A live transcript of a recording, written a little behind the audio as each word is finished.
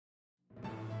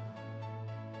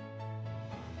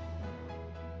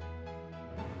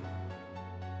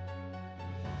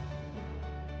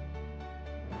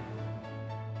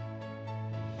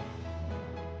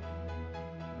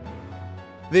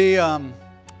The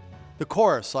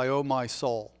chorus, I owe my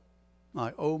soul.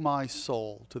 I owe my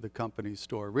soul to the company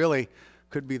store, really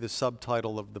could be the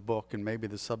subtitle of the book and maybe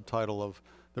the subtitle of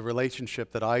the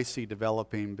relationship that I see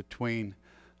developing between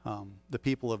the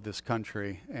people of this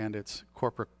country and its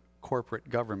corporate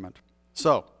government.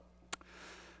 So,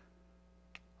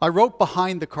 I wrote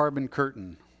Behind the Carbon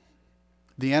Curtain,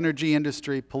 the energy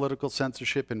industry, political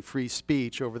censorship, and free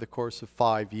speech over the course of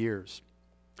 5 years.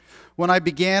 When I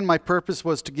began, my purpose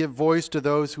was to give voice to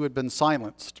those who had been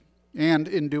silenced, and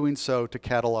in doing so, to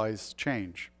catalyze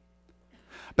change.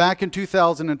 Back in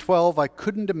 2012, I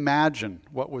couldn't imagine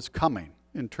what was coming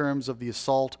in terms of the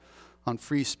assault on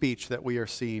free speech that we are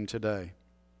seeing today.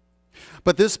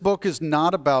 But this book is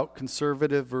not about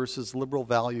conservative versus liberal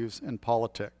values in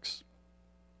politics.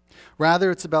 Rather,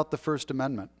 it's about the First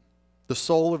Amendment, the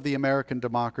soul of the American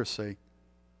democracy,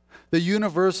 the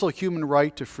universal human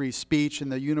right to free speech,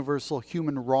 and the universal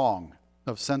human wrong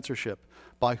of censorship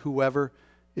by whoever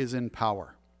is in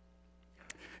power.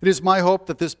 It is my hope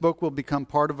that this book will become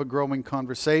part of a growing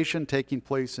conversation taking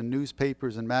place in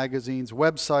newspapers and magazines,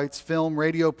 websites, film,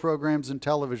 radio programs, and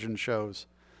television shows.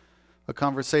 A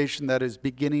conversation that is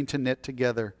beginning to knit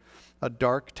together a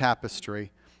dark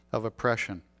tapestry of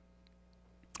oppression.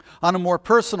 On a more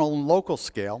personal and local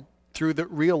scale, through the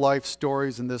real-life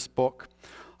stories in this book,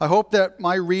 I hope that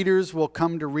my readers will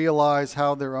come to realize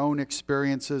how their own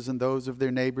experiences and those of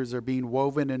their neighbors are being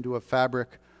woven into a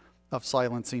fabric of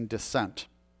silencing dissent.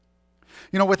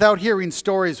 You know, without hearing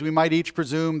stories, we might each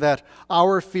presume that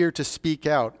our fear to speak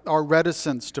out, our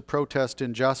reticence to protest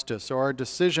injustice, or our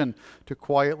decision to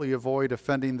quietly avoid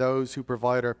offending those who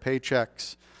provide our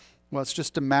paychecks, well, it's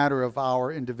just a matter of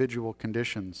our individual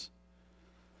conditions.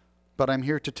 But I'm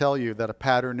here to tell you that a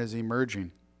pattern is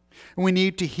emerging. And we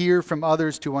need to hear from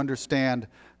others to understand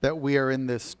that we are in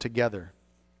this together.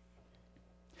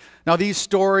 Now, these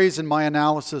stories and my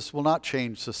analysis will not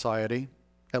change society,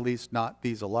 at least not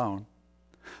these alone,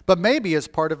 but maybe as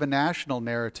part of a national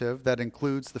narrative that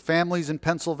includes the families in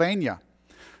Pennsylvania,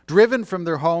 driven from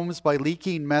their homes by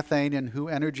leaking methane and who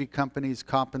energy companies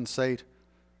compensate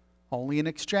only in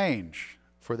exchange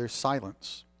for their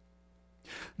silence.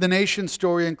 The nation's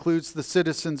story includes the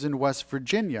citizens in West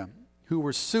Virginia who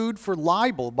were sued for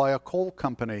libel by a coal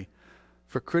company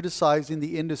for criticizing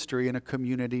the industry in a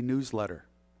community newsletter.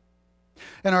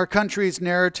 And our country's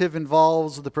narrative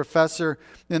involves the professor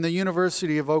in the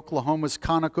University of Oklahoma's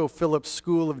ConocoPhillips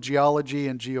School of Geology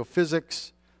and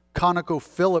Geophysics,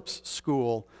 ConocoPhillips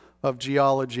School of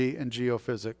Geology and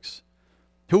Geophysics,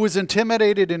 who was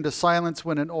intimidated into silence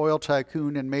when an oil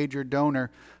tycoon and major donor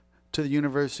to the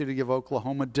University of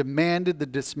Oklahoma demanded the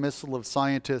dismissal of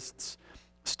scientists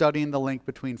studying the link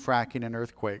between fracking and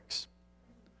earthquakes.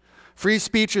 Free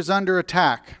speech is under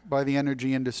attack by the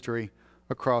energy industry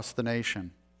across the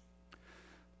nation.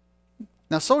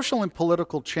 Now, social and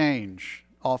political change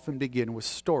often begin with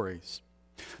stories.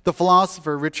 The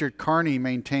philosopher Richard Carney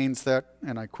maintains that,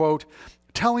 and I quote,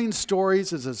 "Telling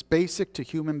stories is as basic to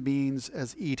human beings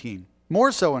as eating.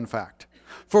 More so, in fact.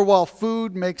 For while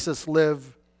food makes us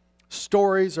live,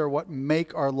 stories are what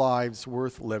make our lives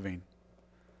worth living."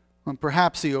 And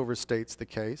perhaps he overstates the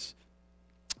case.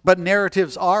 But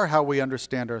narratives are how we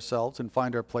understand ourselves and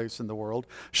find our place in the world.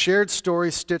 Shared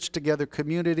stories stitch together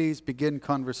communities, begin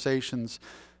conversations.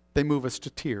 They move us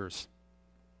to tears,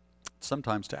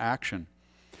 sometimes to action.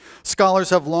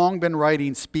 Scholars have long been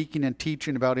writing, speaking, and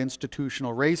teaching about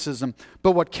institutional racism,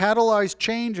 but what catalyzed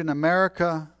change in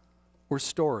America were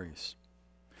stories.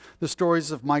 The stories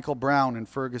of Michael Brown in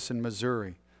Ferguson,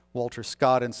 Missouri, Walter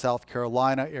Scott in South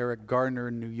Carolina, Eric Gardner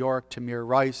in New York, Tamir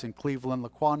Rice in Cleveland,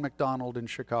 Laquan McDonald in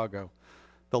Chicago.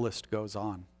 The list goes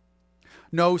on.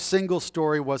 No single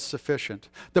story was sufficient.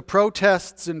 The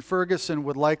protests in Ferguson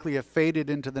would likely have faded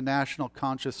into the national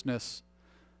consciousness,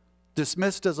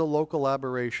 dismissed as a local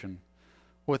aberration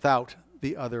without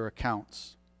the other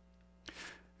accounts.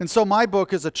 And so my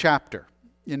book is a chapter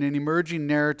in an emerging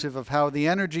narrative of how the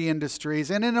energy industries,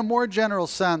 and in a more general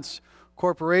sense,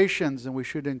 corporations, and we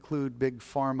should include big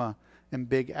pharma and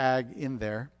big ag in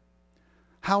there,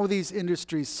 how these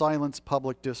industries silence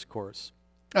public discourse.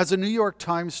 As a New York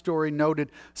Times story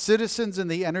noted, citizens in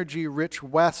the energy-rich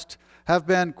West have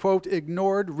been, quote,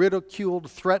 ignored,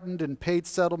 ridiculed, threatened, and paid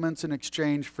settlements in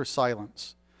exchange for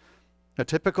silence. A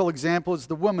typical example is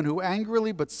the woman who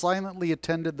angrily but silently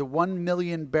attended the 1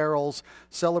 million barrels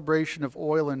celebration of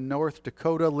oil in North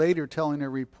Dakota, later telling a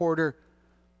reporter,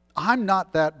 "I'm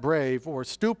not that brave or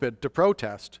stupid to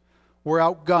protest. We're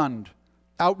outgunned,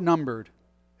 outnumbered,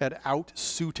 and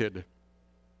outsuited."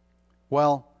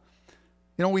 Well,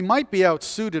 you know, we might be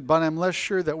outsuited, but I'm less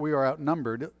sure that we are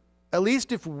outnumbered. At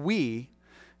least if we,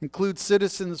 include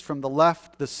citizens from the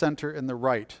left, the center, and the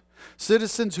right.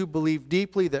 Citizens who believe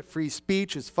deeply that free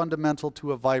speech is fundamental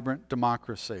to a vibrant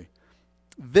democracy.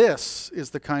 This is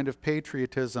the kind of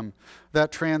patriotism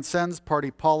that transcends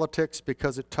party politics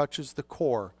because it touches the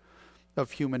core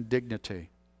of human dignity.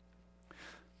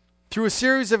 Through a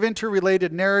series of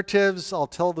interrelated narratives, I'll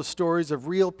tell the stories of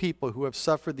real people who have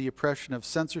suffered the oppression of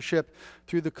censorship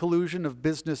through the collusion of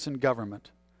business and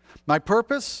government. My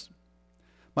purpose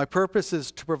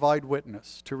is to provide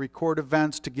witness, to record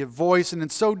events, to give voice, and in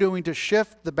so doing to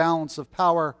shift the balance of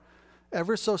power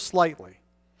ever so slightly,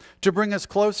 to bring us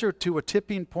closer to a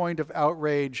tipping point of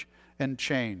outrage and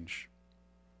change.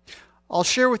 I'll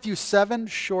share with you 7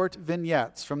 short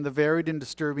vignettes from the varied and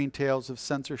disturbing tales of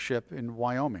censorship in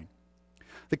Wyoming.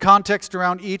 The context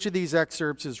around each of these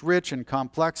excerpts is rich and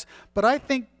complex, but I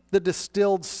think the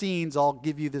distilled scenes I'll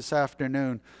give you this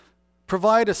afternoon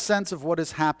provide a sense of what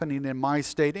is happening in my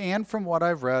state and, from what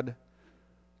I've read,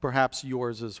 perhaps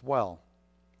yours as well.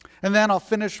 And then I'll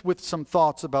finish with some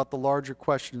thoughts about the larger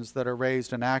questions that are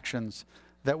raised and actions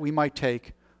that we might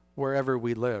take wherever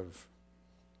we live.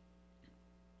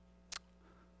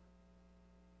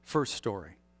 First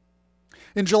story.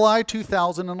 In July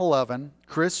 2011,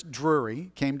 Chris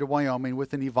Drury came to Wyoming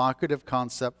with an evocative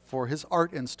concept for his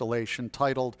art installation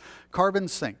titled Carbon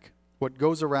Sink, What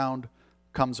Goes Around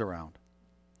Comes Around.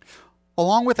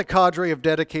 Along with a cadre of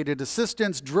dedicated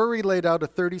assistants, Drury laid out a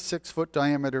 36-foot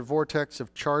diameter vortex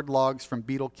of charred logs from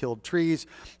beetle-killed trees,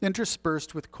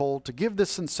 interspersed with coal, to give the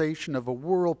sensation of a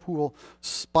whirlpool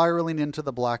spiraling into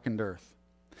the blackened earth.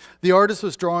 The artist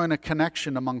was drawing a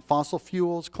connection among fossil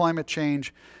fuels, climate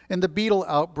change, and the beetle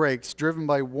outbreaks driven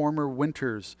by warmer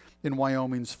winters in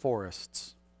Wyoming's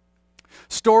forests.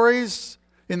 Stories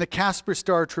in the Casper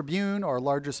Star Tribune, our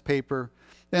largest paper,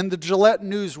 and the Gillette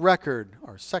News Record,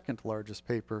 our second largest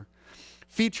paper,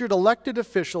 featured elected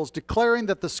officials declaring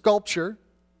that the sculpture,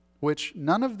 which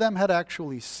none of them had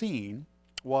actually seen,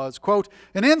 was, quote,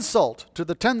 an insult to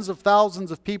the tens of thousands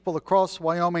of people across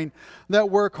Wyoming that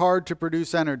work hard to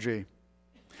produce energy,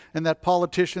 and that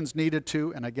politicians needed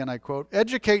to, and again I quote,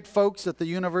 educate folks at the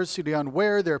university on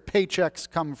where their paychecks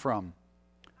come from.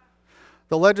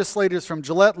 The legislators from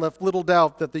Gillette left little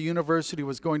doubt that the university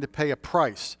was going to pay a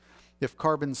price if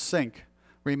Carbon Sink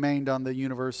remained on the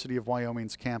University of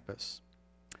Wyoming's campus.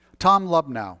 Tom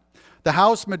Lubnow, the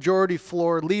House Majority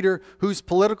Floor leader whose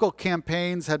political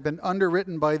campaigns had been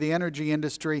underwritten by the energy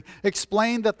industry,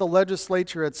 explained that the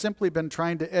legislature had simply been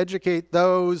trying to educate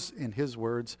those, in his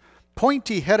words,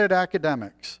 pointy-headed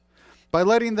academics by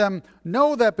letting them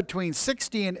know that between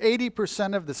 60% and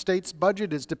 80% of the state's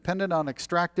budget is dependent on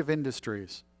extractive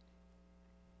industries.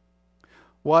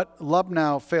 What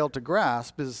Lubnow failed to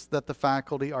grasp is that the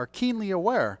faculty are keenly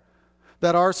aware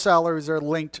that our salaries are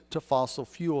linked to fossil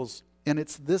fuels. And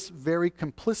it's this very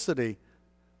complicity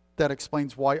that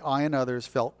explains why I and others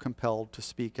felt compelled to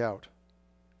speak out.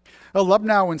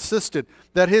 Lubnow insisted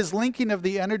that his linking of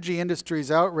the energy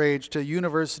industry's outrage to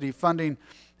university funding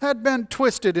had been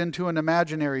twisted into an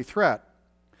imaginary threat.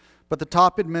 But the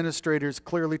top administrators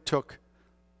clearly took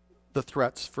the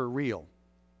threats for real.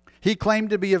 He claimed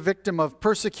to be a victim of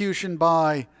persecution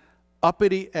by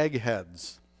uppity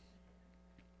eggheads.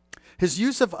 His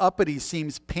use of uppity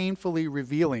seems painfully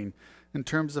revealing in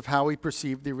terms of how he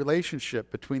perceived the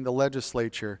relationship between the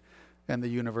legislature and the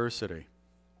university.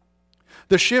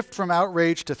 The shift from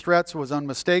outrage to threats was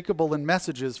unmistakable in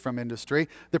messages from industry.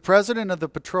 The president of the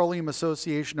Petroleum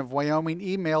Association of Wyoming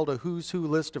emailed a who's who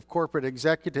list of corporate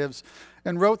executives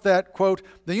and wrote that, quote,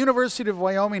 the University of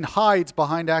Wyoming hides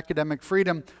behind academic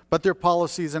freedom, but their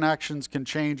policies and actions can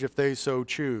change if they so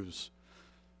choose.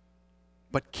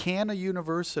 But can a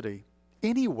university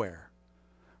anywhere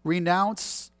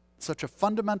renounce such a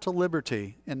fundamental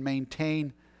liberty and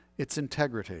maintain its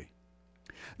integrity?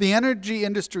 The energy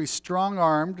industry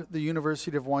strong-armed the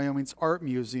University of Wyoming's Art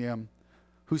Museum,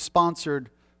 who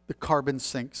sponsored the Carbon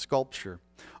Sink sculpture.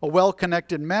 A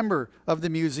well-connected member of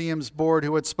the museum's board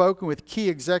who had spoken with key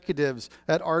executives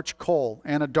at Arch Coal,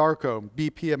 Anadarko,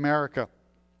 BP America,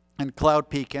 and Cloud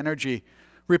Peak Energy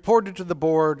reported to the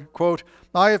board, quote,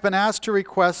 I have been asked to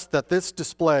request that this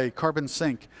display, Carbon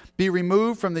Sink, be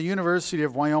removed from the University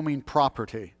of Wyoming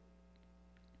property.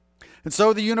 And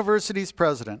so the university's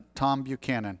president, Tom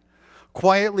Buchanan,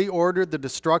 quietly ordered the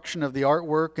destruction of the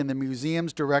artwork, and the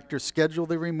museum's director scheduled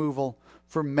the removal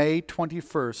for May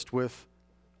 21st with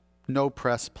no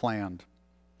press planned.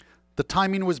 The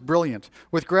timing was brilliant.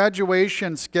 With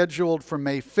graduation scheduled for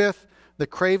May 5th, the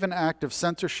craven act of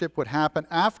censorship would happen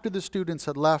after the students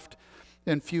had left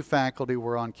and few faculty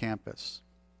were on campus.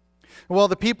 While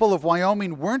the people of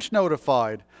Wyoming weren't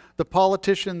notified, the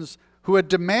politicians who had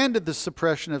demanded the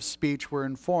suppression of speech were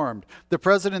informed. The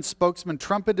president's spokesman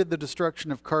trumpeted the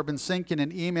destruction of carbon sink in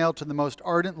an email to the most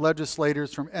ardent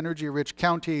legislators from energy-rich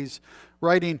counties,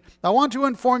 writing, "I want to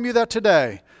inform you that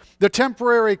today, the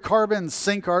temporary carbon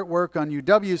sink artwork on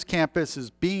UW's campus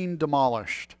is being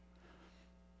demolished."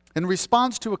 In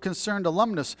response to a concerned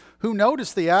alumnus who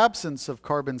noticed the absence of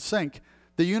carbon sink,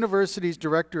 the university's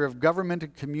director of government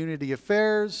and community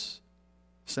affairs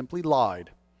simply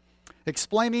lied,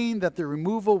 explaining that the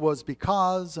removal was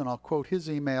because, and I'll quote his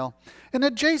email, "an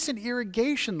adjacent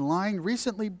irrigation line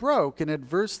recently broke and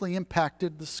adversely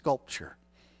impacted the sculpture."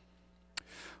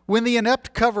 When the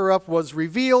inept cover-up was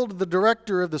revealed, the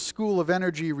director of the School of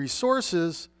Energy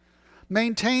Resources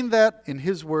maintained that, in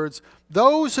his words,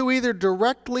 "those who either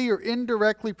directly or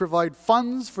indirectly provide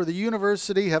funds for the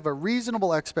university have a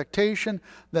reasonable expectation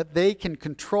that they can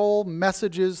control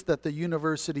messages that the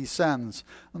university sends."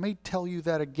 Let me tell you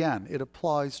that again. It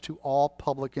applies to all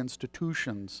public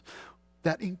institutions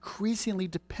that increasingly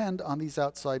depend on these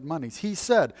outside monies. He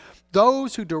said,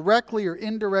 "those who directly or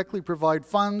indirectly provide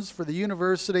funds for the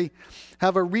university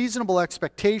have a reasonable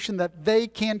expectation that they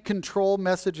can control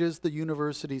messages the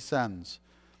university sends."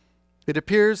 It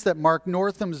appears that Mark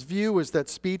Northam's view is that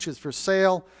speech is for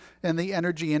sale and the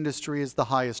energy industry is the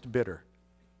highest bidder.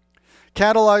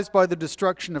 Catalyzed by the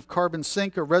destruction of carbon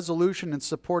sink, a resolution in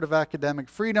support of academic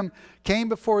freedom came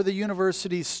before the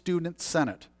university's student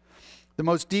senate. The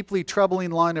most deeply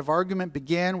troubling line of argument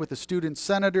began with a student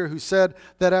senator who said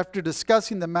that after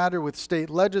discussing the matter with state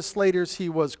legislators, he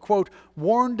was, quote,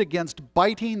 "warned against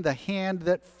biting the hand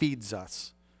that feeds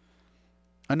us."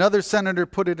 Another senator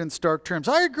put it in stark terms,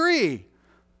 "I agree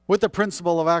with the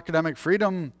principle of academic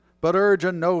freedom, but urge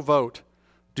a no vote.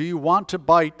 Do you want to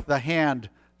bite the hand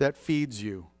that feeds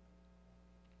you?"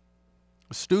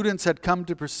 Students had come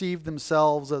to perceive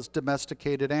themselves as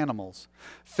domesticated animals,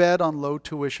 fed on low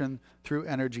tuition through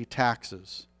energy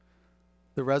taxes.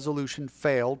 The resolution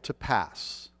failed to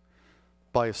pass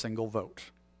by a single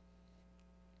vote.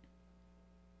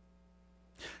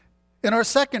 In our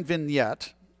second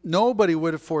vignette, nobody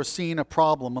would have foreseen a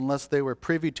problem unless they were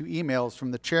privy to emails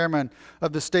from the chairman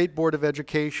of the State Board of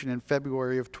Education in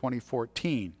February of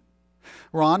 2014.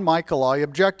 Ron Michaeli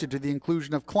objected to the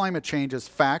inclusion of climate change as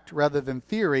fact rather than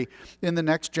theory in the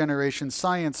next generation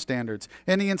science standards.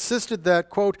 And he insisted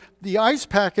that, quote, "the ice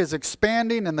pack is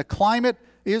expanding and the climate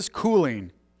is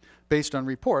cooling," based on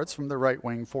reports from the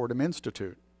right-wing Fordham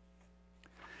Institute.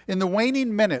 In the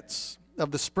waning minutes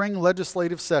of the spring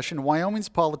legislative session, Wyoming's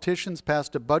politicians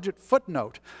passed a budget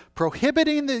footnote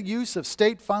prohibiting the use of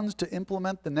state funds to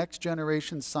implement the next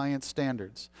generation science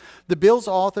standards. The bill's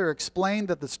author explained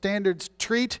that the standards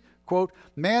treat, quote,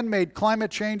 "man-made climate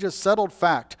change as settled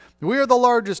fact. We are the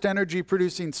largest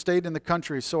energy-producing state in the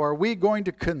country, so are we going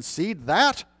to concede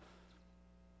that?"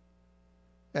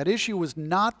 At issue was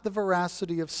not the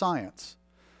veracity of science,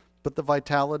 but the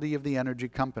vitality of the energy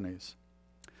companies.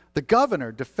 The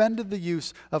governor defended the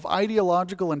use of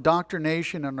ideological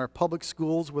indoctrination in our public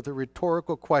schools with a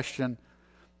rhetorical question.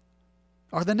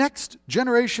 "Are the next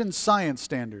generation science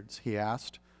standards," he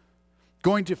asked,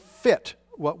 "going to fit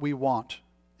what we want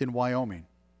in Wyoming?"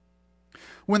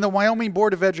 When the Wyoming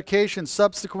Board of Education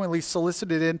subsequently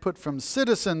solicited input from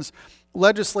citizens,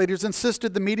 legislators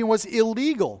insisted the meeting was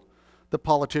illegal. The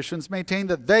politicians maintained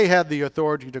that they had the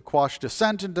authority to quash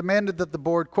dissent and demanded that the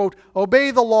board, quote,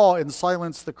 "obey the law and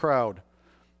silence the crowd."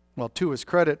 Well, to his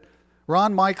credit,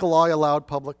 Ron Michaeli allowed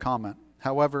public comment.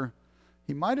 However,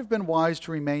 he might have been wise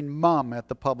to remain mum at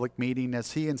the public meeting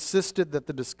as he insisted that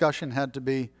the discussion had to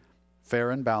be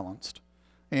fair and balanced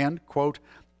and, quote,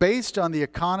 "based on the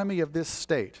economy of this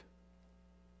state."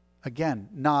 Again,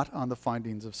 not on the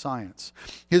findings of science.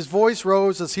 His voice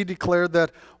rose as he declared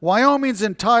that Wyoming's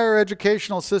entire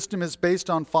educational system is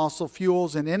based on fossil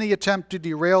fuels, and any attempt to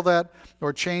derail that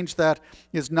or change that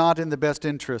is not in the best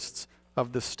interests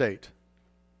of the state.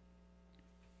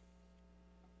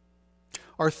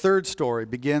 Our third story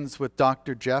begins with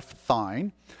Dr. Jeff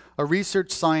Thine, a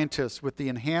research scientist with the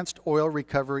Enhanced Oil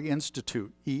Recovery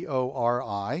Institute,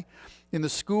 EORI, in the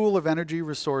School of Energy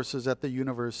Resources at the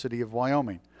University of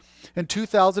Wyoming. In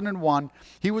 2001,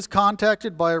 he was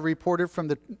contacted by a reporter from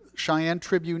the Cheyenne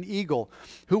Tribune-Eagle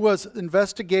who was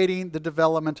investigating the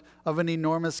development of an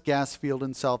enormous gas field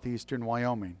in southeastern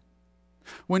Wyoming.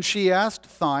 When she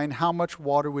asked Thine how much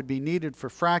water would be needed for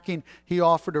fracking, he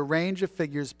offered a range of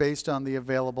figures based on the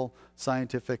available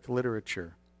scientific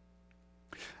literature.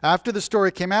 After the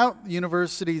story came out, the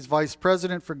university's vice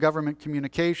president for government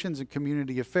communications and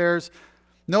community affairs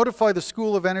notified the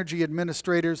School of Energy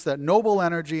administrators that Noble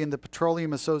Energy and the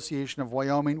Petroleum Association of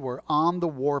Wyoming were on the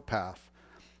warpath,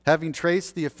 having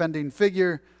traced the offending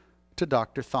figure to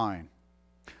Dr. Thine.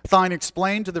 Thine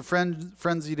explained to the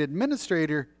frenzied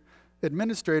administrators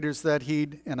that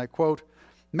he'd, and I quote,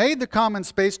 made the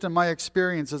comments based on my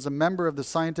experience as a member of the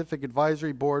Scientific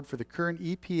Advisory Board for the current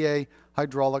EPA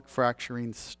hydraulic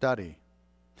fracturing study.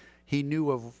 He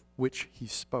knew of which he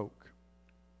spoke.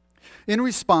 In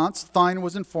response, Thine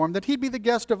was informed that he'd be the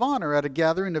guest of honor at a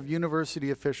gathering of university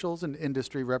officials and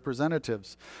industry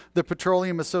representatives. The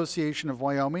Petroleum Association of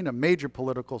Wyoming, a major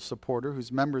political supporter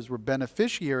whose members were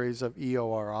beneficiaries of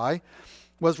EORI,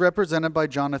 was represented by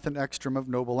Jonathan Ekstrom of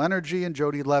Noble Energy and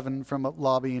Jody Levin from a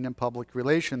lobbying and public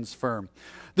relations firm.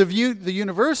 The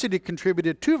university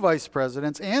contributed 2 vice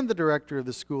presidents and the director of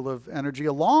the School of Energy,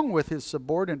 along with his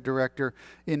subordinate director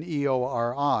in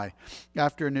EORI.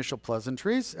 After initial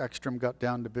pleasantries, Ekstrom got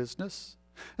down to business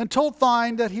and told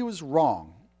Thine that he was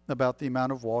wrong about the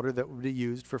amount of water that would be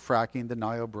used for fracking the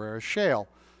Niobrara Shale.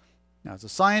 As a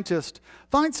scientist,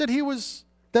 Thine said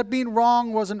that being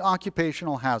wrong was an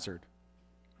occupational hazard.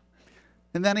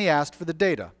 And then he asked for the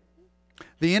data.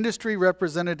 The industry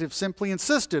representative simply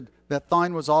insisted that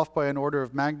Thine was off by an order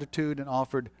of magnitude and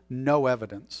offered no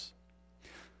evidence.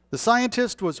 The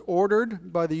scientist was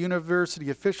ordered by the university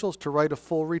officials to write a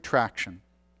full retraction.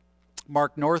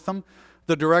 Mark Northam,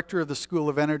 the director of the School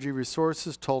of Energy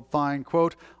Resources, told Thine,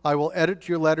 quote, I will edit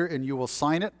your letter and you will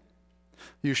sign it.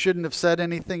 You shouldn't have said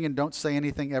anything and don't say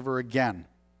anything ever again.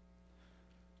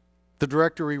 The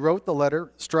director rewrote the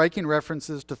letter, striking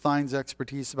references to Thine's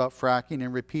expertise about fracking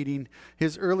and repeating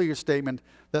his earlier statement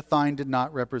that Thine did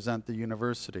not represent the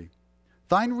university.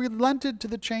 Thine relented to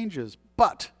the changes,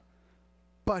 but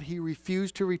he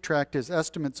refused to retract his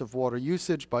estimates of water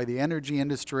usage by the energy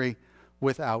industry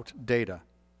without data.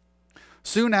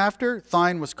 Soon after,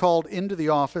 Thine was called into the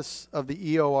office of the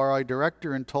EORI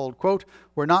director and told, quote,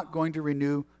 we're not going to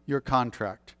renew your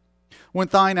contract. When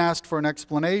Thine asked for an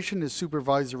explanation, his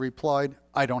supervisor replied,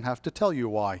 I don't have to tell you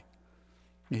why.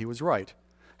 He was right,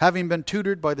 having been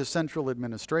tutored by the central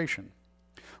administration.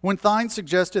 When Thine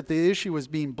suggested the issue was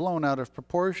being blown out of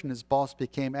proportion, his boss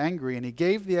became angry and he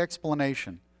gave the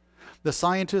explanation. The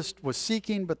scientist was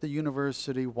seeking, but the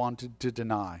university wanted to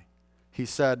deny. He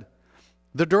said,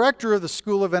 the director of the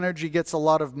School of Energy gets a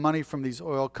lot of money from these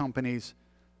oil companies,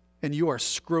 and you are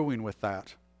screwing with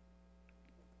that.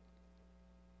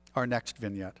 Our next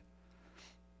vignette.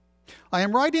 I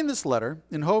am writing this letter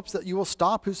in hopes that you will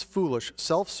stop his foolish,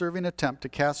 self-serving attempt to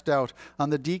cast doubt on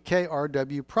the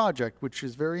DKRW project, which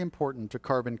is very important to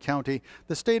Carbon County,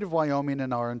 the state of Wyoming,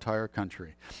 and our entire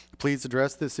country. Please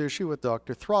address this issue with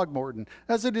Dr. Throgmorton,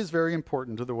 as it is very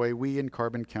important to the way we in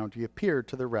Carbon County appear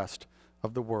to the rest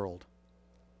of the world.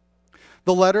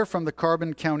 The letter from the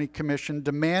Carbon County Commission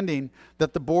demanding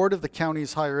that the board of the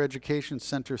county's higher education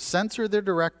center censor their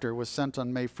director was sent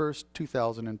on May 1st,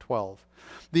 2012.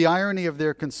 The irony of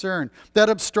their concern that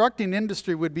obstructing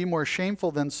industry would be more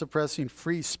shameful than suppressing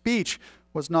free speech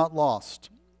was not lost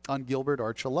on Gilbert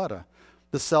Archuleta,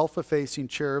 the self-effacing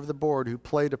chair of the board who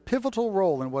played a pivotal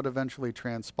role in what eventually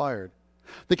transpired.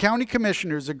 The county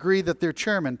commissioners agree that their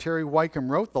chairman, Terry Wykeham,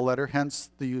 wrote the letter,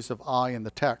 hence the use of I in the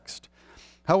text.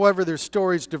 However, their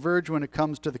stories diverge when it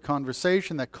comes to the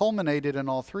conversation that culminated in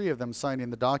all 3 of them signing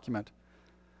the document.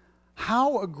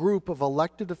 How a group of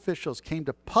elected officials came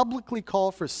to publicly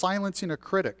call for silencing a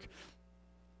critic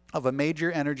of a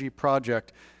major energy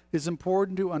project is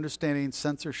important to understanding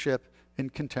censorship in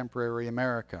contemporary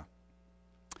America.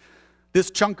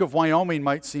 This chunk of Wyoming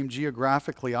might seem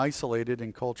geographically isolated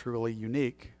and culturally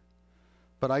unique,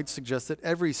 but I'd suggest that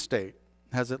every state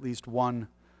has at least one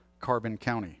Carbon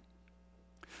County.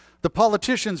 The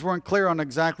politicians weren't clear on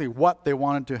exactly what they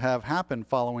wanted to have happen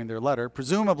following their letter.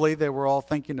 Presumably, they were all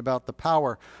thinking about the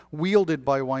power wielded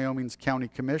by Wyoming's county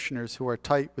commissioners who are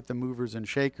tight with the movers and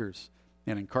shakers.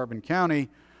 And in Carbon County,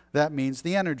 that means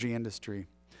the energy industry.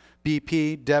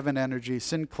 BP, Devon Energy,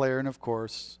 Sinclair, and of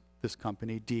course, this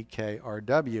company,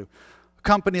 DKRW. A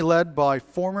company led by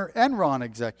former Enron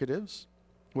executives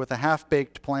with a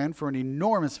half-baked plan for an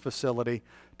enormous facility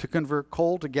to convert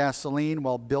coal to gasoline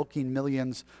while bilking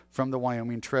millions from the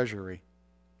Wyoming Treasury.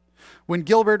 When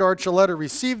Gilbert Archuleta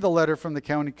received the letter from the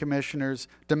county commissioners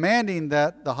demanding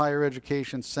that the higher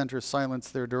education center silence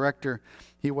their director,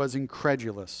 he was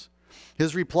incredulous.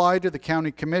 His reply to the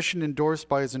county commission, endorsed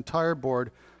by his entire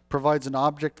board, provides an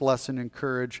object lesson in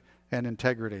courage and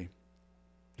integrity.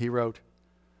 He wrote,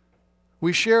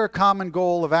 "We share a common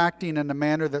goal of acting in a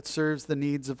manner that serves the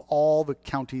needs of all the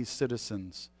county's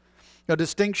citizens. A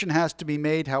distinction has to be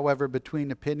made, however,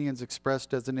 between opinions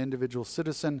expressed as an individual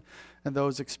citizen and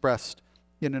those expressed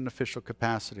in an official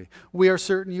capacity. We are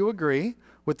certain you agree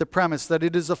with the premise that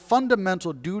it is a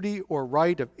fundamental duty or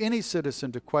right of any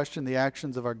citizen to question the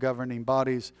actions of our governing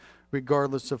bodies,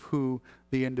 regardless of who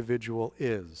the individual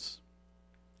is.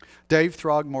 Dave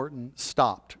Throgmorton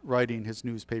stopped writing his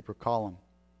newspaper column.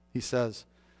 He says,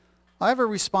 I have a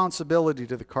responsibility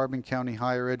to the Carbon County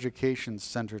Higher Education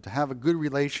Center to have a good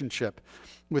relationship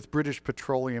with British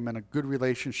Petroleum and a good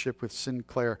relationship with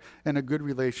Sinclair and a good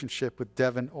relationship with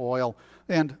Devon Oil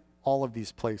and all of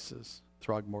these places,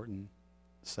 Throgmorton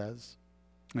says,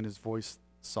 and his voice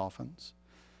softens.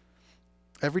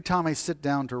 Every time I sit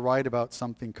down to write about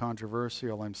something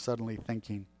controversial, I'm suddenly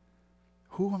thinking,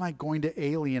 who am I going to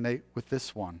alienate with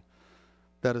this one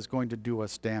that is going to do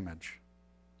us damage?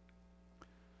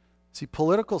 See,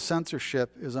 political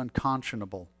censorship is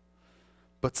unconscionable,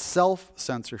 but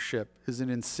self-censorship is an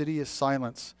insidious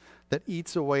silence that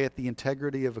eats away at the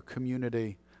integrity of a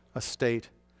community, a state,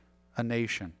 a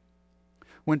nation.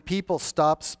 When people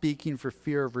stop speaking for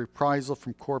fear of reprisal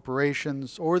from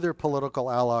corporations or their political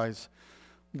allies,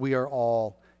 we are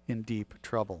all in deep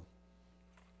trouble.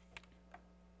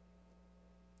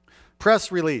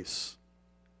 Press release,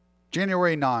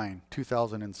 January 9,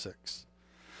 2006.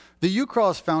 The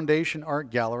Ucross Foundation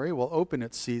Art Gallery will open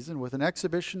its season with an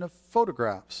exhibition of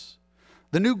photographs.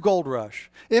 The New Gold Rush,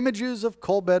 images of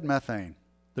coal bed methane.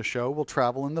 The show will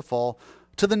travel in the fall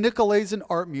to the Nicolaisen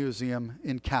Art Museum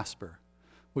in Casper,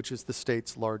 which is the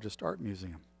state's largest art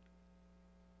museum.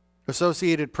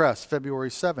 Associated Press,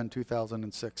 February 7,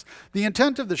 2006. The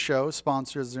intent of the show,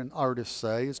 sponsors and artists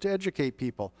say, is to educate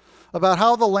people about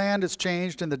how the land has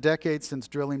changed in the decades since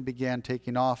drilling began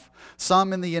taking off.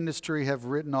 Some in the industry have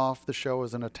written off the show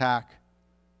as an attack,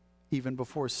 even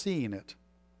before seeing it.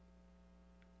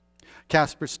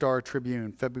 Casper Star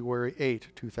Tribune, February 8,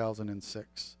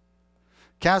 2006.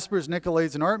 Casper's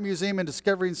Nicolaisen Art Museum and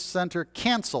Discovery Center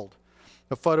canceled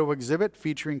a photo exhibit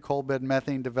featuring coal bed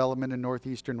methane development in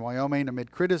northeastern Wyoming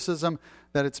amid criticism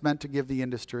that it's meant to give the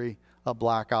industry a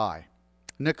black eye.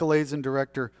 Nicolaisen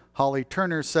director Holly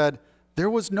Turner said, there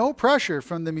was no pressure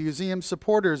from the museum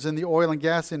supporters in the oil and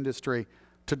gas industry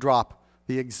to drop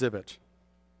the exhibit.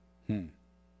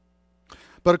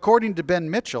 But according to Ben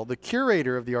Mitchell, the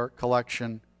curator of the art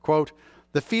collection, quote,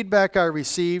 the feedback I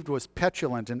received was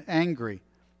petulant and angry.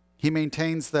 He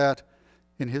maintains that,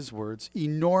 in his words,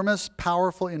 enormous,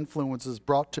 powerful influences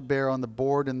brought to bear on the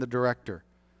board and the director.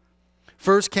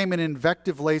 First came an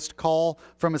invective-laced call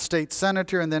from a state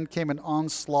senator, and then came an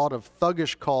onslaught of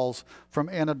thuggish calls from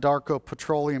Anadarko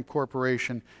Petroleum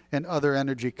Corporation and other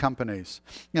energy companies.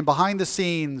 And behind the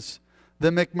scenes,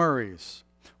 the McMurrays,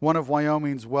 one of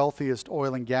Wyoming's wealthiest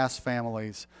oil and gas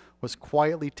families, was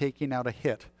quietly taking out a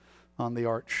hit on the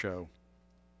art show.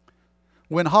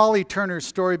 When Holly Turner's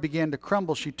story began to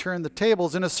crumble, she turned the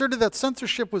tables and asserted that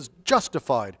censorship was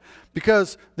justified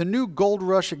because the new Gold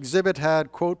Rush exhibit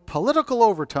had, quote, political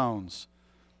overtones,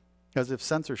 as if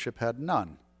censorship had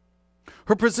none.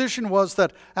 Her position was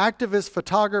that activist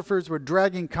photographers were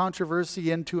dragging controversy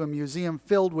into a museum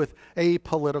filled with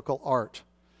apolitical art.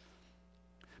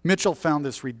 Mitchell found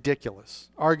this ridiculous,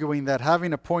 arguing that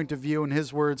having a point of view, in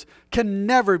his words, can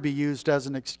never be used as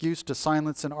an excuse to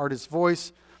silence an artist's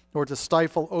voice or to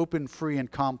stifle open, free,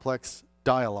 and complex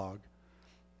dialogue.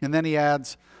 And then he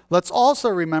adds, let's also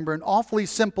remember an awfully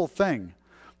simple thing.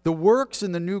 The works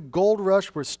in the new Gold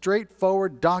Rush were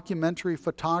straightforward documentary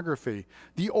photography.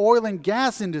 The oil and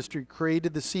gas industry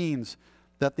created the scenes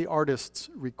that the artists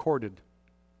recorded.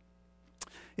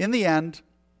 In the end,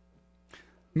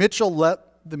 Mitchell let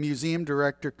the museum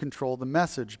director control the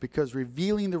message because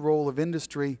revealing the role of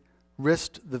industry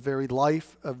risked the very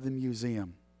life of the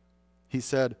museum. He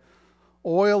said,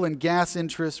 oil and gas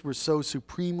interests were so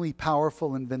supremely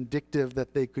powerful and vindictive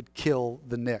that they could kill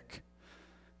the Nick.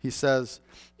 He says,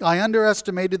 I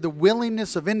underestimated the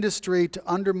willingness of industry to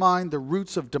undermine the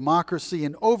roots of democracy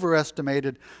and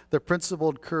overestimated the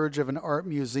principled courage of an art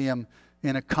museum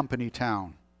in a company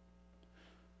town.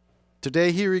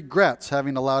 Today he regrets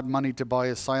having allowed money to buy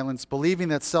his silence, believing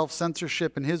that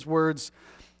self-censorship, in his words,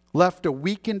 left a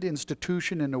weakened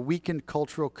institution and a weakened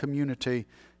cultural community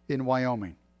in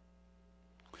Wyoming.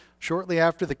 Shortly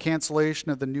after the cancellation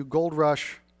of the new Gold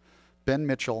Rush, Ben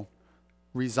Mitchell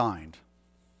resigned.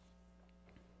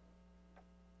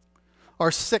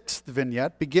 Our sixth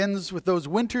vignette begins with those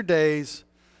winter days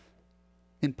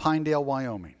in Pinedale,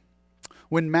 Wyoming,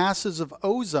 when masses of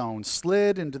ozone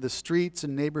slid into the streets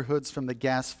and neighborhoods from the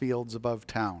gas fields above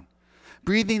town.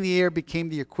 Breathing the air became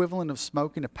the equivalent of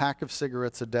smoking a pack of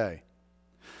cigarettes a day.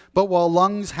 But while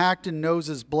lungs hacked and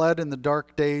noses bled in the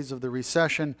dark days of the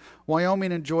recession,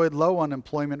 Wyoming enjoyed low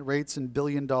unemployment rates and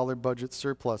billion-dollar budget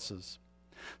surpluses.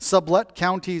 Sublette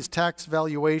County's tax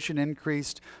valuation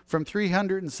increased from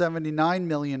 $379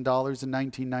 million in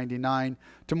 1999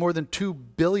 to more than $2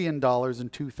 billion in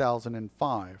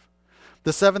 2005.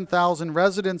 The 7,000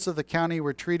 residents of the county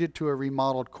were treated to a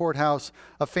remodeled courthouse,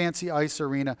 a fancy ice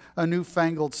arena, a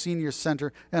newfangled senior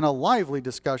center, and a lively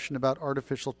discussion about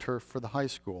artificial turf for the high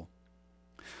school.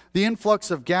 The influx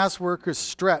of gas workers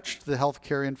stretched the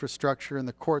healthcare infrastructure, and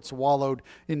the courts wallowed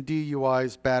in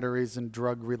DUIs, batteries, and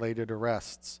drug-related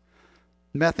arrests.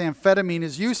 Methamphetamine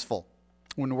is useful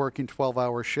when working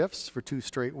 12-hour shifts for 2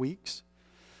 straight weeks.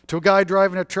 To a guy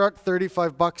driving a truck,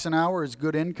 $35 an hour is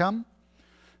good income.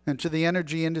 And to the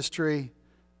energy industry,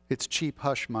 it's cheap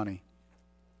hush money.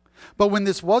 But when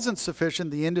this wasn't sufficient,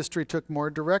 the industry took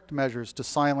more direct measures to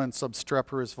silence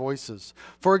obstreperous voices.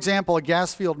 For example, a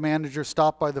gas field manager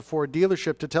stopped by the Ford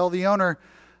dealership to tell the owner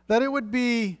that it would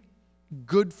be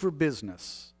good for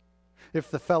business if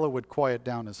the fellow would quiet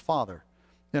down his father,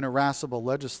 an irascible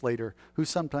legislator who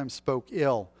sometimes spoke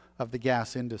ill of the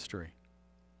gas industry.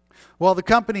 While the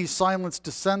companies silenced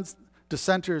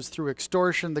dissenters through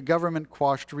extortion, the government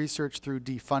quashed research through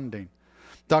defunding.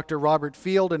 Dr. Robert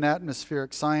Field, an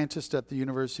atmospheric scientist at the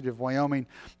University of Wyoming,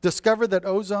 discovered that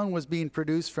ozone was being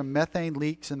produced from methane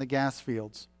leaks in the gas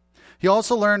fields. He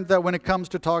also learned that when it comes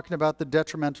to talking about the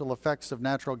detrimental effects of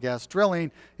natural gas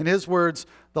drilling, in his words,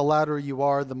 the louder you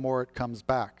are, the more it comes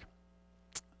back.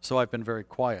 So I've been very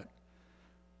quiet.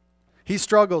 He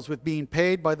struggles with being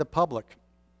paid by the public,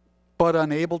 but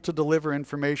unable to deliver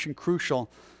information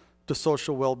crucial to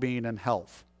social well-being and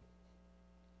health.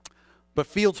 But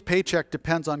Field's paycheck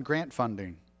depends on grant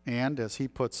funding, and, as he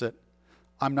puts it,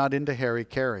 I'm not into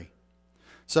Harry-Carry.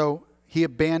 So he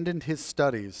abandoned his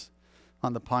studies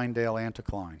on the Pinedale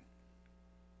anticline.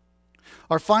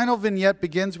 Our final vignette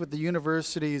begins with the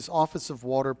university's Office of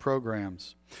Water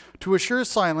Programs. To assure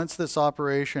silence, this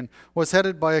operation was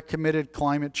headed by a committed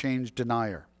climate change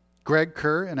denier. Greg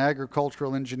Kerr, an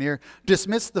agricultural engineer,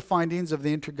 dismissed the findings of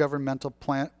the Intergovernmental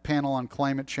Panel on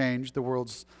Climate Change, the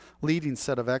world's leading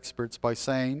set of experts, by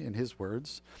saying, in his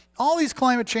words, all these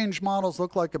climate change models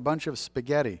look like a bunch of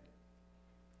spaghetti.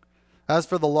 As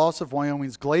for the loss of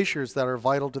Wyoming's glaciers that are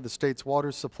vital to the state's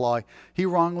water supply, he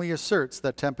wrongly asserts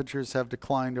that temperatures have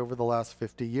declined over the last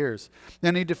 50 years.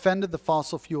 And he defended the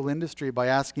fossil fuel industry by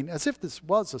asking, as if this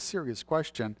was a serious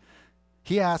question,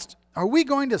 he asked, are we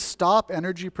going to stop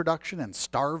energy production and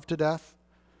starve to death?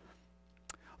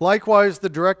 Likewise, the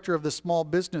director of the Small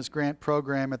Business Grant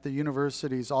Program at the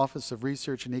university's Office of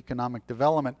Research and Economic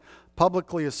Development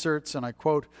publicly asserts, and I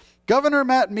quote, Governor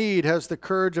Matt Mead has the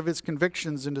courage of his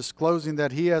convictions in disclosing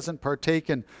that he hasn't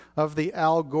partaken of the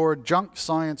Al Gore junk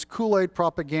science Kool-Aid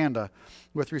propaganda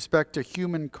with respect to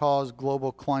human-caused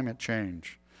global climate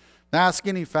change. Ask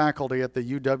any faculty at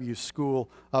the UW School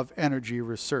of Energy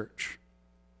Research.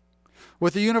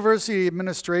 With the university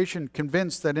administration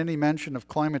convinced that any mention of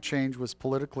climate change was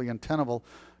politically untenable,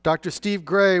 Dr. Steve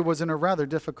Gray was in a rather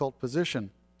difficult position.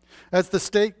 As the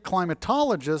state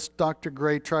climatologist, Dr.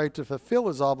 Gray tried to fulfill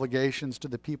his obligations to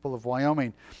the people of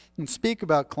Wyoming and speak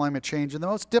about climate change in the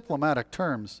most diplomatic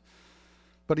terms,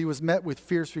 but he was met with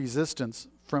fierce resistance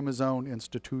from his own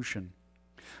institution.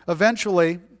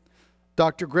 Eventually,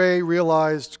 Dr. Gray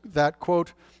realized that,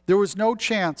 quote, there was no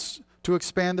chance to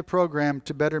expand the program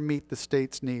to better meet the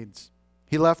state's needs.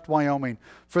 He left Wyoming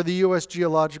for the U.S.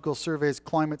 Geological Survey's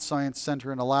Climate Science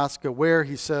Center in Alaska, where,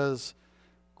 he says,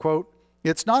 quote,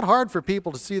 it's not hard for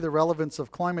people to see the relevance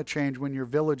of climate change when your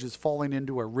village is falling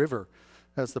into a river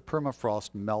as the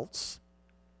permafrost melts.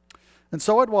 And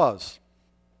so it was,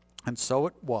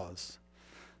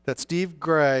 that Steve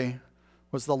Gray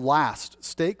was the last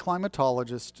state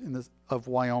climatologist of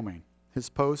Wyoming, his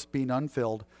post being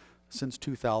unfilled since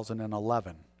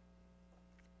 2011.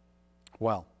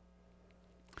 Well,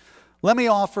 let me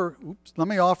offer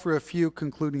a few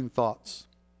concluding thoughts.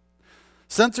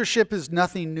 Censorship is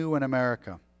nothing new in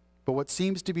America, but what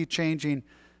seems to be changing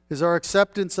is our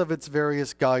acceptance of its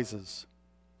various guises.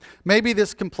 Maybe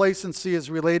this complacency is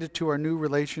related to our new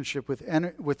relationship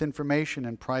with information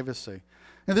and privacy.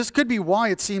 And this could be why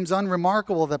it seems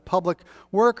unremarkable that public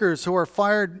workers who are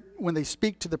fired when they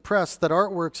speak to the press, that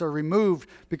artworks are removed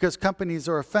because companies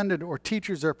are offended, or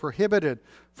teachers are prohibited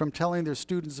from telling their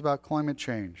students about climate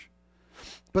change.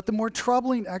 But the more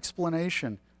troubling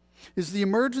explanation is the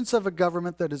emergence of a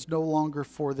government that is no longer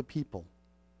for the people.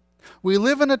 We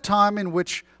live in a time in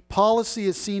which policy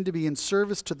is seen to be in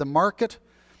service to the market,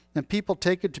 and people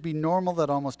take it to be normal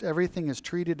that almost everything is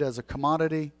treated as a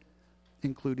commodity,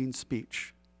 including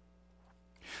speech.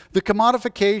 The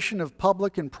commodification of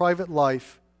public and private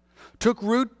life took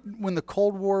root when the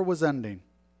Cold War was ending.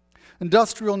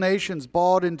 Industrial nations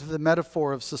bought into the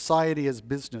metaphor of society as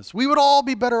business. We would all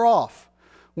be better off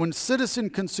when citizen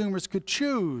consumers could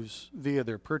choose, via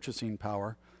their purchasing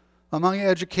power, among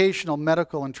educational,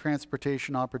 medical, and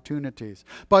transportation opportunities.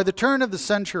 By the turn of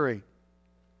the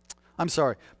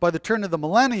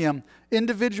millennium,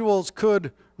 individuals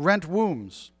could rent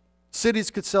wombs. Cities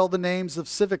could sell the names of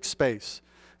civic space,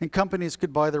 and companies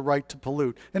could buy the right to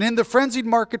pollute. And in the frenzied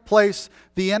marketplace,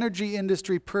 the energy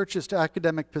industry purchased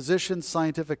academic positions,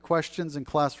 scientific questions, and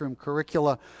classroom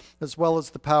curricula, as well as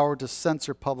the power to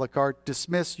censor public art,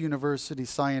 dismiss university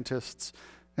scientists,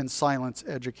 and silence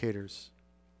educators.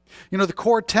 You know, the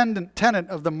core tenet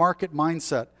of the market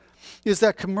mindset is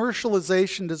that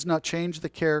commercialization does not change the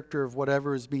character of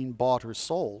whatever is being bought or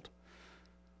sold,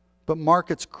 but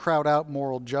markets crowd out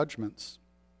moral judgments.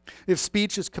 If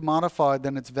speech is commodified,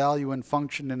 then its value and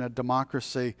function in a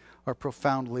democracy are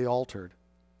profoundly altered.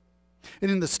 And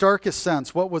in the starkest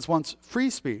sense, what was once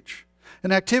free speech,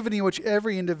 an activity in which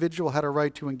every individual had a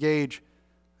right to engage,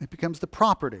 it becomes the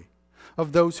property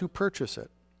of those who purchase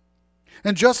it.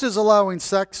 And just as allowing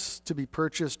sex to be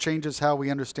purchased changes how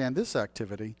we understand this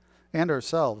activity and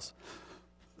ourselves,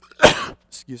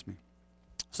 excuse me,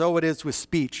 so it is with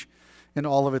speech in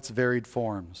all of its varied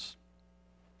forms.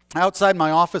 Outside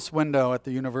my office window at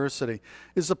the university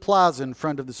is a plaza in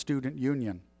front of the student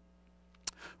union.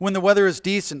 When the weather is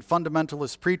decent,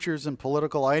 fundamentalist preachers and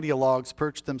political ideologues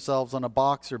perch themselves on a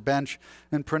box or bench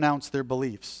and pronounce their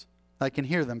beliefs. I can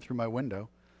hear them through my window.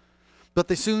 But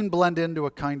they soon blend into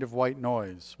a kind of white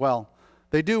noise. Well,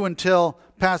 they do until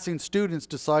passing students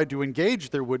decide to engage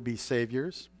their would-be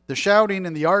saviors. The shouting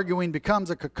and the arguing becomes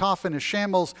a cacophonous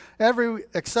shambles,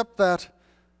 except that,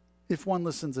 if one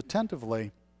listens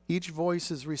attentively, each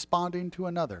voice is responding to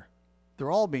another.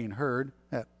 They're all being heard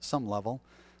at some level,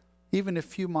 even if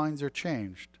few minds are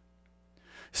changed.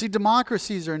 See,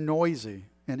 democracies are noisy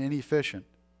and inefficient,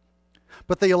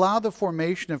 but they allow the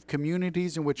formation of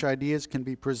communities in which ideas can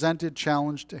be presented,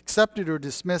 challenged, accepted, or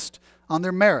dismissed on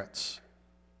their merits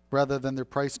rather than their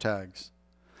price tags.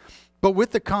 But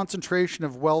with the concentration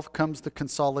of wealth comes the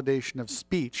consolidation of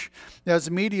speech.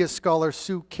 As media scholar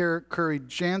Sue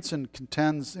Curry-Jansen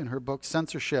contends in her book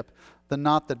Censorship, The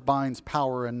Knot That Binds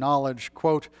Power and Knowledge,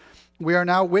 quote, "We are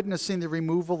now witnessing the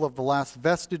removal of the last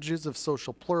vestiges of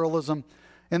social pluralism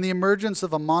and the emergence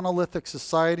of a monolithic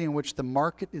society in which the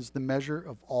market is the measure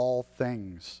of all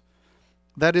things.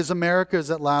 That is, America is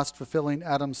at last fulfilling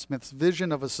Adam Smith's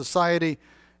vision of a society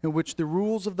in which the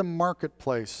rules of the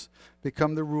marketplace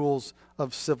become the rules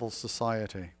of civil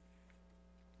society."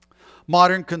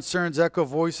 Modern concerns echo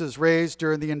voices raised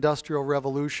during the Industrial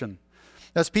Revolution,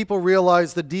 as people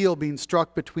realized the deal being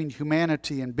struck between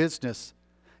humanity and business.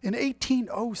 In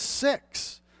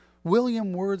 1806,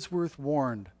 William Wordsworth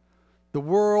warned, "The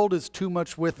world is too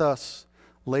much with us,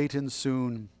 late and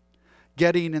soon.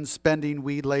 Getting and spending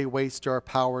we lay waste our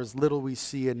powers, little we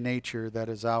see in nature that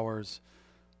is ours.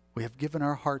 We have given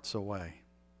our hearts away,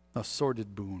 a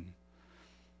sordid boon.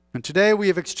 And today we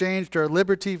have exchanged our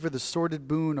liberty for the sordid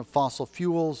boon of fossil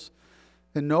fuels,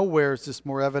 and nowhere is this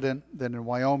more evident than in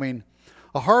Wyoming,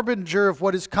 a harbinger of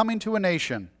what is coming to a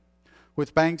nation,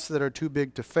 with banks that are too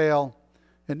big to fail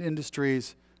and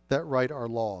industries that write our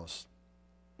laws.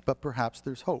 But perhaps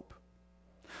there's hope."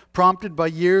 Prompted by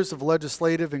years of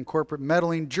legislative and corporate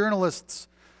meddling, journalists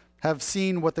have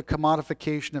seen what the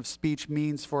commodification of speech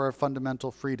means for our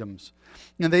fundamental freedoms,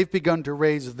 and they've begun to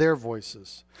raise their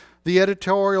voices. The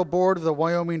editorial board of the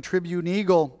Wyoming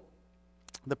Tribune-Eagle,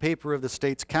 the paper of the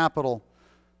state's capital,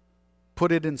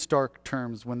 put it in stark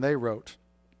terms when they wrote,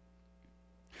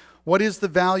 "What is the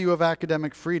value of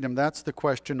academic freedom? That's the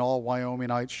question all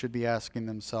Wyomingites should be asking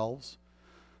themselves.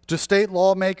 To state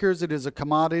lawmakers, it is a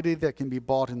commodity that can be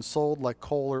bought and sold like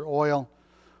coal or oil.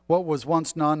 What was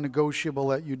once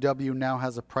non-negotiable at UW now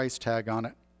has a price tag on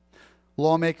it.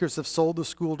 Lawmakers have sold the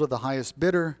school to the highest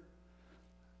bidder,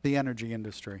 the energy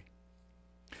industry."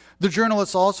 The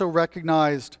journalists also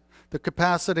recognized the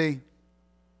capacity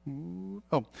to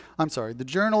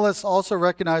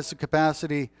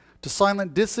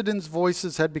silence dissidents'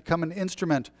 voices had become an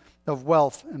instrument of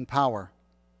wealth and power.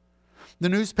 The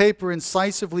newspaper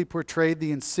incisively portrayed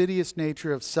the insidious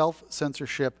nature of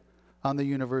self-censorship on the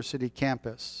university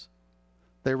campus.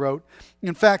 They wrote,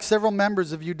 "In fact, several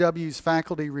members of UW's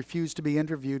faculty refused to be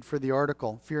interviewed for the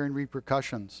article, fearing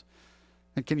repercussions.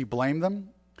 And can you blame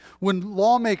them? When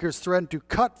lawmakers threatened to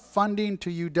cut funding to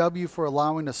UW for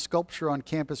allowing a sculpture on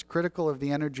campus critical of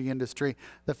the energy industry,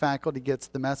 the faculty gets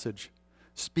the message.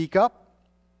 Speak up,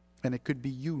 and it could be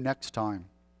you next time."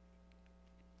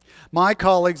 My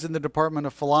colleagues in the Department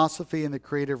of Philosophy and the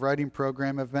Creative Writing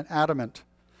program have been adamant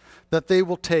that they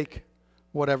will take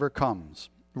whatever comes,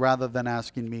 rather than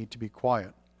asking me to be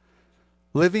quiet.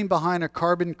 Living behind a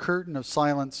carbon curtain of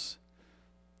silence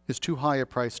is too high a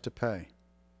price to pay.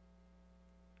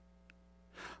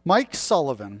 Mike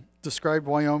Sullivan described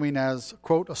Wyoming as,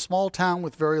 quote, a small town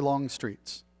with very long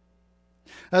streets.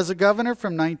 As a governor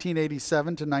from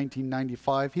 1987 to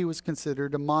 1995, he was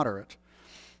considered a moderate.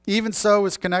 Even so,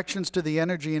 his connections to the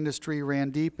energy industry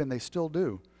ran deep, and they still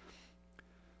do.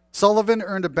 Sullivan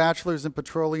earned a bachelor's in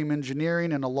petroleum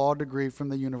engineering and a law degree from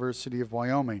the University of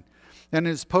Wyoming. And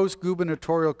in his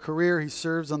post-gubernatorial career, he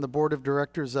serves on the board of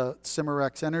directors at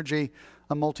Cimarex Energy,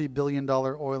 a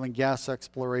multi-billion-dollar oil and gas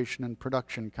exploration and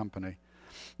production company.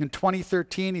 In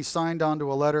 2013, he signed on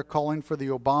to a letter calling for the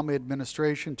Obama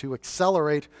administration to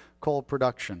accelerate coal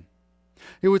production.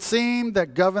 It would seem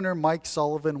that Governor Mike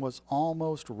Sullivan was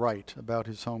almost right about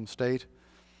his home state.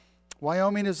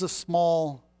 Wyoming is a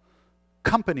small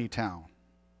company town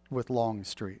with long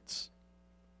streets.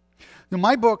 Now,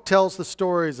 my book tells the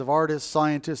stories of artists,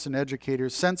 scientists, and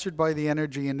educators censored by the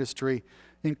energy industry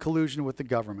in collusion with the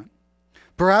government.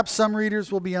 Perhaps some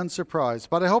readers will be unsurprised,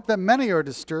 but I hope that many are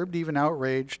disturbed, even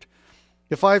outraged.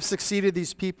 If I've succeeded,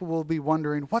 these people will be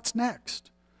wondering, what's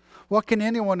next? What can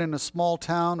anyone in a small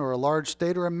town or a large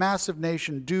state or a massive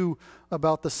nation do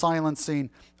about the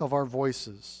silencing of our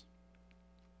voices?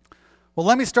 Well,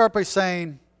 let me start by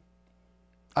saying,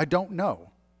 I don't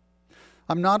know.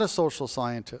 I'm not a social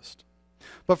scientist.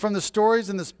 But from the stories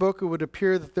in this book, it would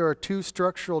appear that there are two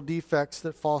structural defects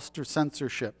that foster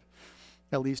censorship,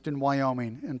 at least in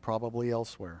Wyoming and probably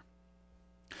elsewhere.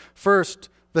 First,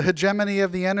 the hegemony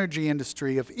of the energy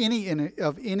industry, of any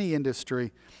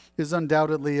industry, is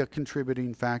undoubtedly a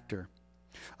contributing factor.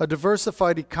 A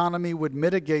diversified economy would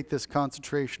mitigate this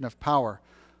concentration of power.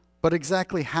 But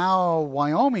exactly how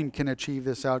Wyoming can achieve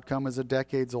this outcome is a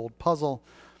decades-old puzzle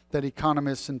that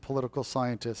economists and political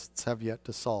scientists have yet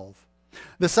to solve.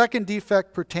 The second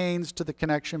defect pertains to the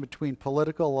connection between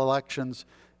political elections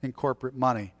and corporate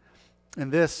money.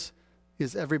 And this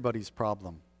is everybody's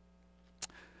problem.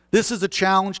 This is a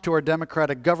challenge to our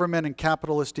democratic government and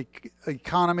capitalistic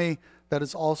economy that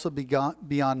is also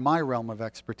beyond my realm of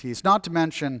expertise. Not to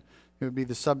mention, it would be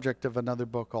the subject of another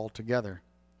book altogether.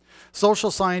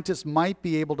 Social scientists might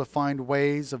be able to find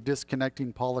ways of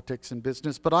disconnecting politics and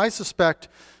business, but I suspect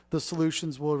the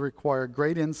solutions will require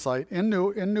great insight in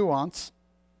nuance,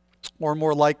 or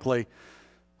more likely,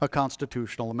 a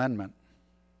constitutional amendment.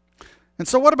 And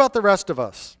so what about the rest of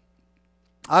us?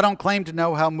 I don't claim to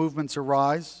know how movements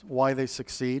arise, why they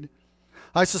succeed.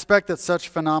 I suspect that such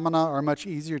phenomena are much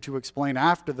easier to explain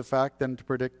after the fact than to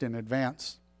predict in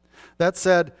advance. That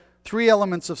said, three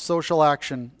elements of social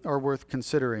action are worth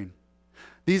considering.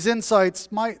 These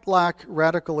insights might lack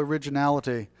radical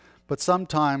originality, but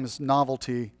sometimes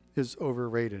novelty is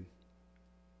overrated.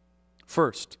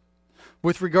 First,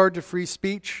 with regard to free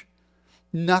speech,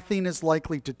 nothing is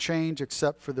likely to change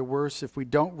except for the worse if we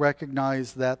don't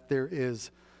recognize that there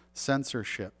is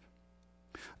censorship.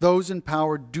 Those in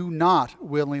power do not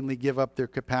willingly give up their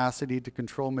capacity to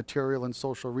control material and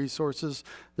social resources.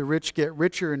 The rich get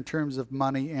richer in terms of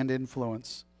money and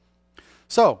influence.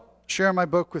 So, share my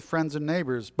book with friends and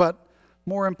neighbors, but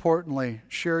more importantly,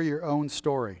 share your own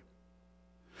story.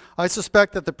 I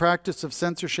suspect that the practice of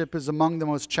censorship is among the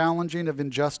most challenging of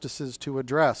injustices to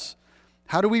address.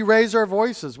 How do we raise our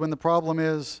voices when the problem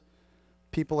is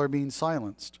people are being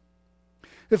silenced?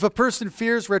 If a person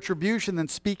fears retribution, then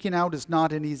speaking out is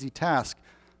not an easy task,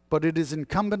 but it is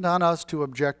incumbent on us to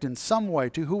object in some way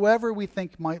to whoever we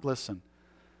think might listen.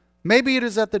 Maybe it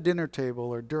is at the dinner table,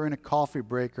 or during a coffee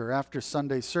break, or after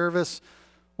Sunday service,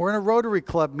 or in a Rotary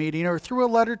Club meeting, or through a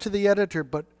letter to the editor,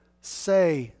 but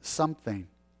say something.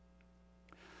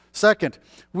 Second,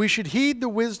 we should heed the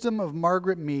wisdom of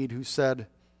Margaret Mead, who said,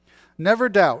 "Never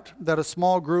doubt that a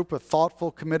small group of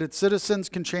thoughtful, committed citizens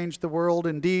can change the world.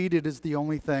 Indeed, it is the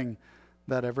only thing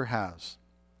that ever has."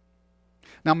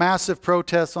 Now, massive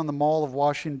protests on the Mall of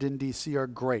Washington, D.C. are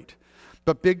great,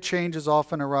 but big changes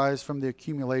often arise from the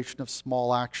accumulation of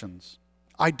small actions.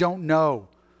 I don't know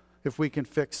if we can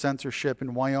fix censorship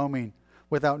in Wyoming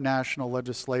without national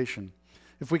legislation,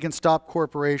 if we can stop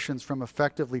corporations from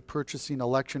effectively purchasing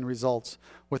election results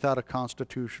without a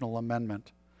constitutional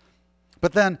amendment.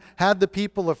 But then, had the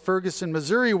people of Ferguson,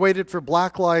 Missouri waited for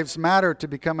Black Lives Matter to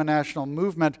become a national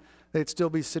movement, they'd still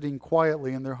be sitting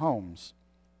quietly in their homes.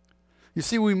 You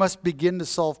see, we must begin to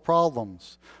solve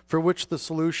problems for which the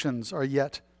solutions are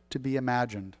yet to be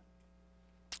imagined.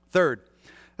 Third,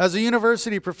 as a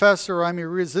university professor, I'm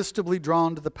irresistibly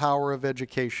drawn to the power of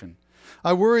education.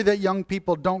 I worry that young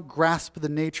people don't grasp the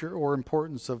nature or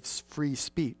importance of free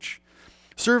speech.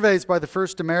 Surveys by the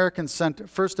First Amendment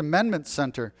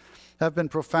Center have been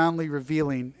profoundly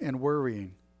revealing and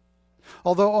worrying.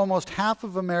 Although almost half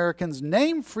of Americans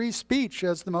name free speech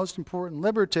as the most important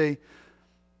liberty,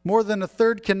 more than a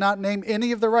third cannot name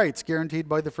any of the rights guaranteed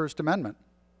by the First Amendment.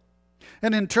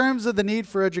 And in terms of the need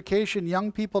for education,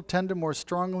 young people tend to more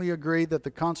strongly agree that the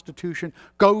Constitution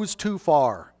goes too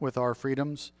far with our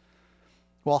freedoms,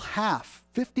 while half,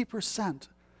 50%,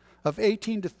 of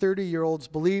 18 to 30-year-olds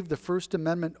believe the First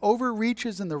Amendment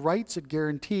overreaches in the rights it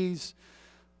guarantees.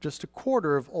 Just a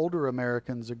quarter of older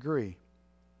Americans agree.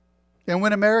 And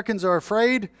when Americans are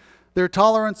afraid, their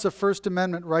tolerance of First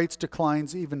Amendment rights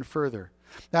declines even further.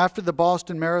 After the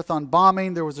Boston Marathon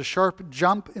bombing, there was a sharp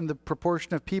jump in the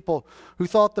proportion of people who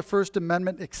thought the First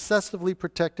Amendment excessively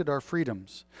protected our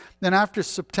freedoms. And after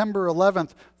September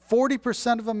 11th,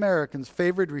 40% of Americans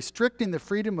favored restricting the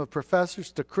freedom of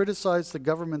professors to criticize the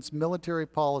government's military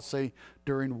policy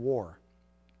during war.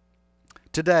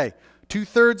 Today,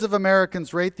 2/3 of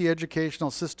Americans rate the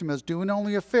educational system as doing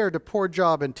only a fair to poor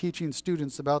job in teaching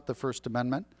students about the First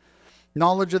Amendment.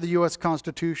 Knowledge of the U.S.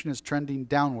 Constitution is trending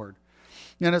downward.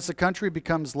 And as the country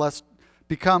becomes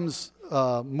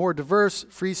more diverse,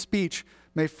 free speech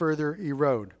may further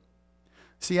erode.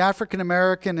 See, African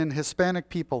American and Hispanic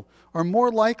people are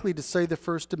more likely to say the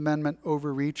First Amendment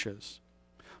overreaches.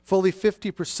 Fully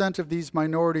 50% of these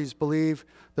minorities believe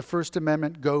the First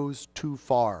Amendment goes too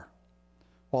far,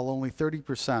 while only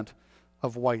 30%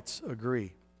 of whites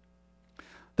agree.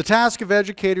 The task of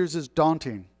educators is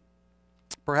daunting.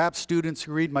 Perhaps students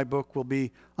who read my book will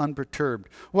be unperturbed.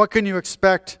 What can you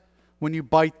expect when you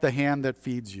bite the hand that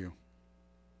feeds you?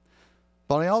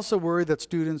 But I also worry that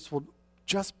students will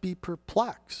just be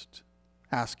perplexed,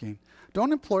 asking,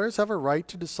 don't employers have a right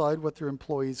to decide what their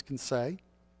employees can say?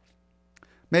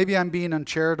 Maybe I'm being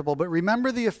uncharitable, but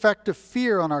remember the effect of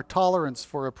fear on our tolerance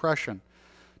for oppression.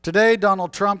 Today,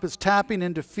 Donald Trump is tapping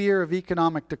into fear of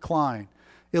economic decline,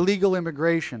 illegal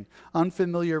immigration,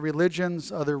 unfamiliar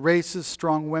religions, other races,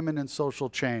 strong women, and social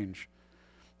change.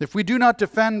 If we do not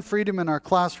defend freedom in our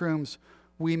classrooms,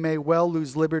 we may well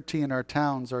lose liberty in our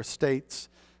towns, our states,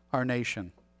 our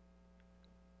nation.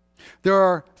 There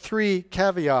are 3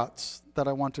 caveats that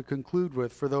I want to conclude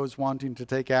with for those wanting to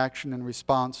take action in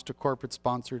response to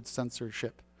corporate-sponsored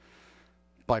censorship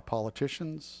by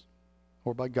politicians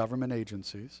or by government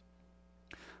agencies.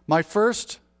 My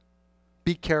first,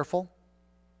 be careful.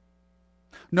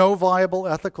 No viable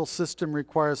ethical system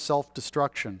requires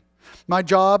self-destruction. My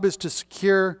job is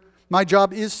secure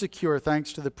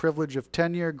thanks to the privilege of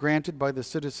tenure granted by the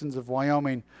citizens of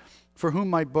Wyoming, for whom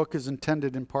my book is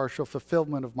intended in partial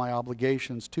fulfillment of my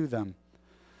obligations to them.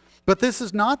 But this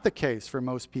is not the case for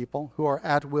most people who are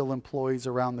at-will employees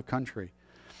around the country.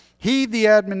 Heed the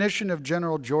admonition of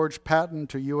General George Patton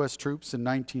to U.S. troops in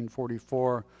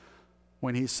 1944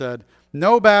 when he said,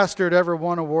 "No bastard ever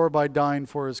won a war by dying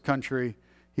for his country.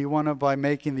 He won it by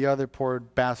making the other poor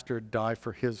bastard die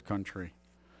for his country."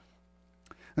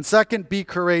 And second, be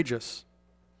courageous.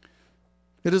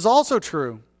 It is also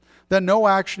true that no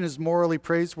action is morally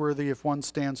praiseworthy if one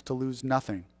stands to lose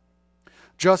nothing.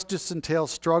 Justice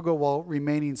entails struggle while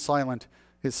remaining silent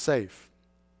is safe.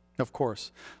 Of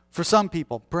course, for some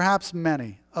people, perhaps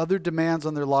many, other demands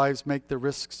on their lives make the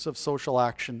risks of social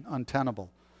action untenable.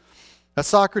 As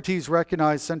Socrates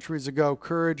recognized centuries ago,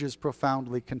 courage is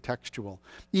profoundly contextual.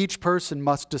 Each person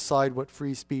must decide what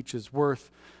free speech is worth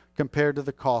compared to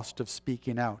the cost of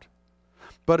speaking out.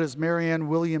 But as Marianne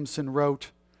Williamson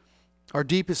wrote, our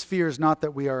deepest fear is not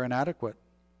that we are inadequate.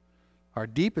 Our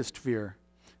deepest fear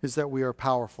is that we are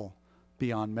powerful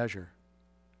beyond measure.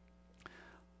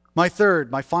 My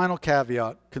final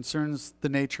caveat concerns the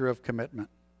nature of commitment.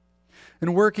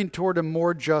 In working toward a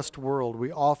more just world,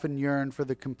 we often yearn for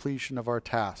the completion of our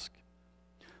task.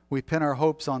 We pin our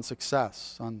hopes on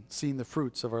success, on seeing the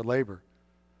fruits of our labor.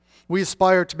 We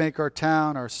aspire to make our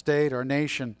town, our state, our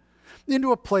nation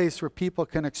into a place where people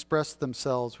can express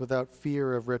themselves without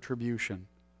fear of retribution.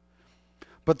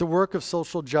 But the work of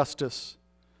social justice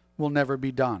will never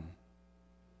be done.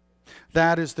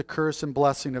 That is the curse and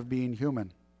blessing of being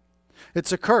human.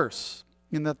 It's a curse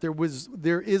in that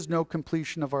there is no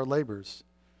completion of our labors.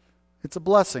 It's a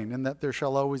blessing in that there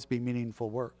shall always be meaningful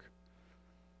work.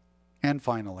 And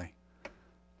finally,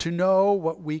 to know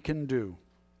what we can do,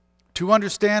 to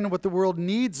understand what the world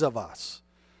needs of us,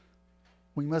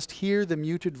 we must hear the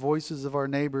muted voices of our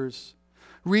neighbors,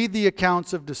 read the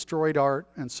accounts of destroyed art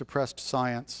and suppressed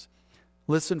science,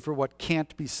 listen for what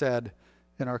can't be said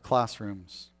in our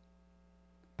classrooms.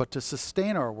 But to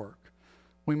sustain our work,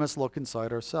 we must look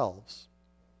inside ourselves.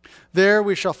 There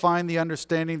we shall find the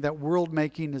understanding that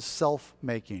world-making is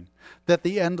self-making, that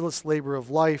the endless labor of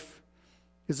life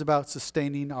is about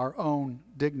sustaining our own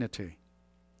dignity.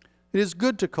 It is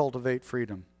good to cultivate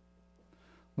freedom,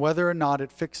 whether or not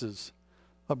it fixes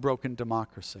a broken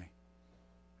democracy.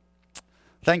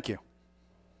 Thank you.